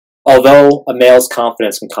although a male's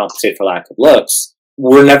confidence can compensate for lack of looks,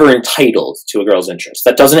 we're never entitled to a girl's interest.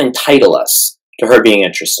 That doesn't entitle us to her being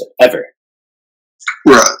interested, ever.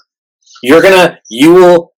 Right. You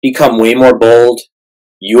will become way more bold.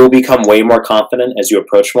 You will become way more confident as you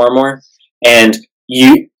approach more and more. And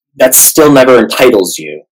that still never entitles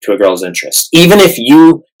you to a girl's interest. Even if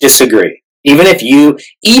you disagree. Even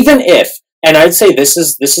if, and I'd say this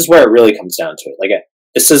is where it really comes down to it. Like,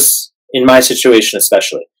 this is, in my situation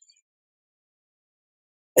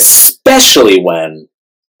especially when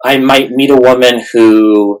I might meet a woman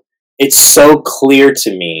who it's so clear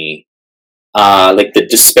to me, like the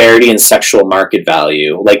disparity in sexual market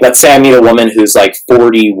value. Like, let's say I meet a woman who's like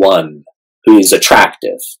 41, who's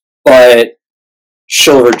attractive, but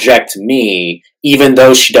she'll reject me even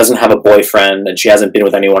though she doesn't have a boyfriend and she hasn't been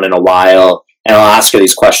with anyone in a while. And I'll ask her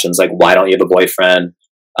these questions like, why don't you have a boyfriend?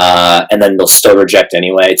 And then they'll still reject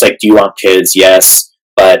anyway. It's like, do you want kids? Yes.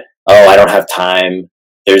 But, I don't have time.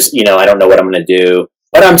 There's, I don't know what I'm going to do.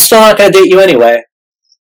 But I'm still not going to date you anyway.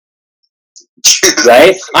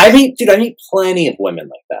 Right? I meet plenty of women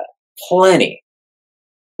like that. Plenty.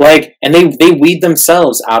 Like, and they weed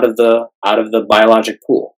themselves out of the biologic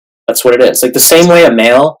pool. That's what it is. Like, the same way a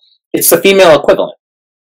male, it's the female equivalent.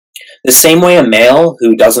 The same way a male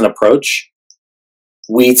who doesn't approach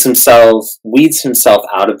weeds himself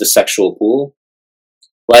out of the sexual pool.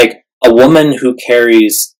 Like, a woman who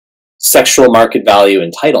carries sexual market value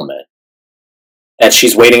entitlement, that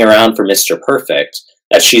she's waiting around for Mr. Perfect,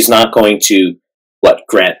 that she's not going to,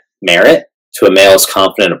 grant merit to a male's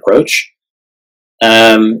confident approach,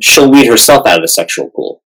 she'll weed herself out of the sexual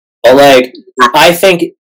pool. But, like, I think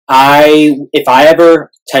if I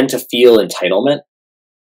ever tend to feel entitlement,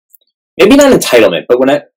 maybe not entitlement, but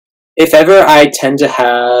if ever I tend to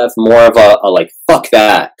have more of a like, fuck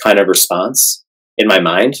that kind of response in my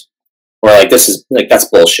mind, or like, this is like, that's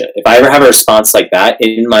bullshit. If I ever have a response like that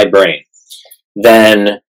in my brain,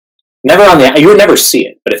 then you would never see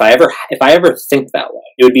it. But if I ever think that way,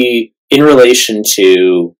 it would be in relation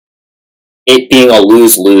to it being a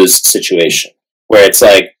lose-lose situation where it's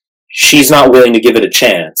like, she's not willing to give it a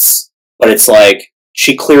chance, but it's like,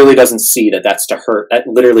 she clearly doesn't see that that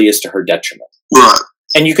literally is to her detriment. Right.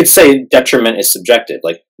 And you could say detriment is subjective.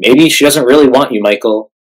 Like, maybe she doesn't really want you,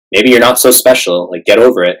 Michael. Maybe you're not so special. Like, get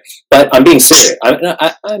over it. But I'm being serious.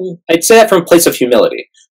 I'd say that from a place of humility.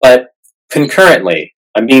 But concurrently,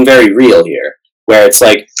 I'm being very real here, where it's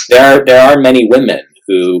like, there are many women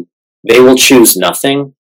who they will choose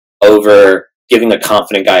nothing over giving a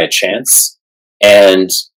confident guy a chance. And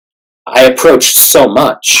I approached so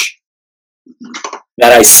much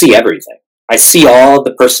that I see everything. I see all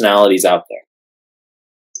the personalities out there.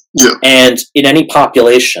 Yeah. And in any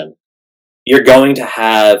population, you're going to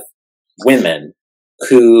have women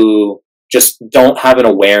who just don't have an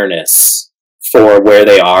awareness for where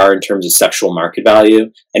they are in terms of sexual market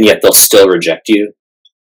value, and yet they'll still reject you.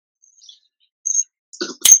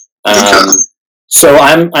 So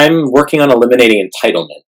I'm working on eliminating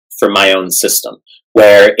entitlement from my own system,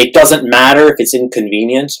 where it doesn't matter if it's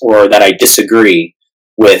inconvenient or that I disagree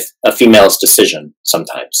with a female's decision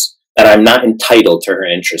sometimes, that I'm not entitled to her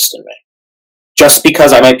interest in me. Just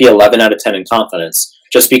because I might be 11 out of 10 in confidence,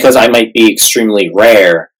 just because I might be extremely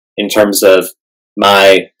rare in terms of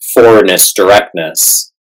my forwardness,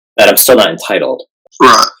 directness, that I'm still not entitled.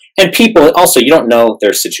 Right. And people, also, you don't know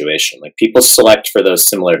their situation. Like, people select for those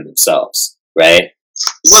similar to themselves, right?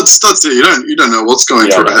 That's it. You don't know what's going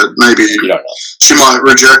through her head. Maybe you don't know. She might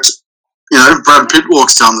reject, Brad Pitt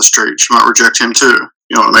walks down the street, she might reject him too.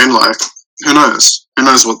 You know what I mean? Like, who knows? Who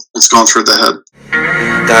knows what's gone through their head?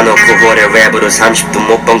 간혹 후보의 랩으로 30도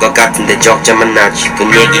못 본 것 같은데 적자만 나지 그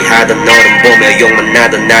얘기하던 너는 보며 욕만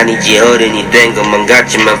나던 난 이제 어른이 된 것만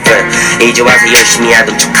같지만 이제 와서 열심히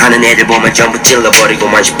하던 척하는 애들 보면 전부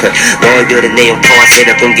찔러버리고만 싶어 너희들의 내용 통화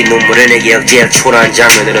새벽 공기 눈물을 내게 제일 초라한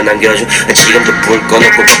장면으로 남겨줘 지금도 불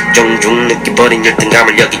꺼놓고 걱정 중 느껴버린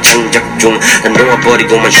열등감을 여기 장작 중난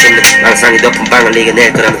놓아버리고만 싶네 항상이 덮은 방을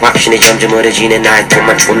이겨낼 거란 확신이 점점 어려지네 나의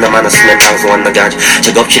돈만 존나 많았으면 방송 안 나가지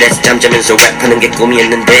작업실에서 잠자면서 랩하는 게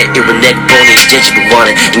꿈이었는데 이런 내 폰이 이제 지금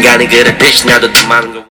원해 인간은 그래 빛이 나도 더 많은 거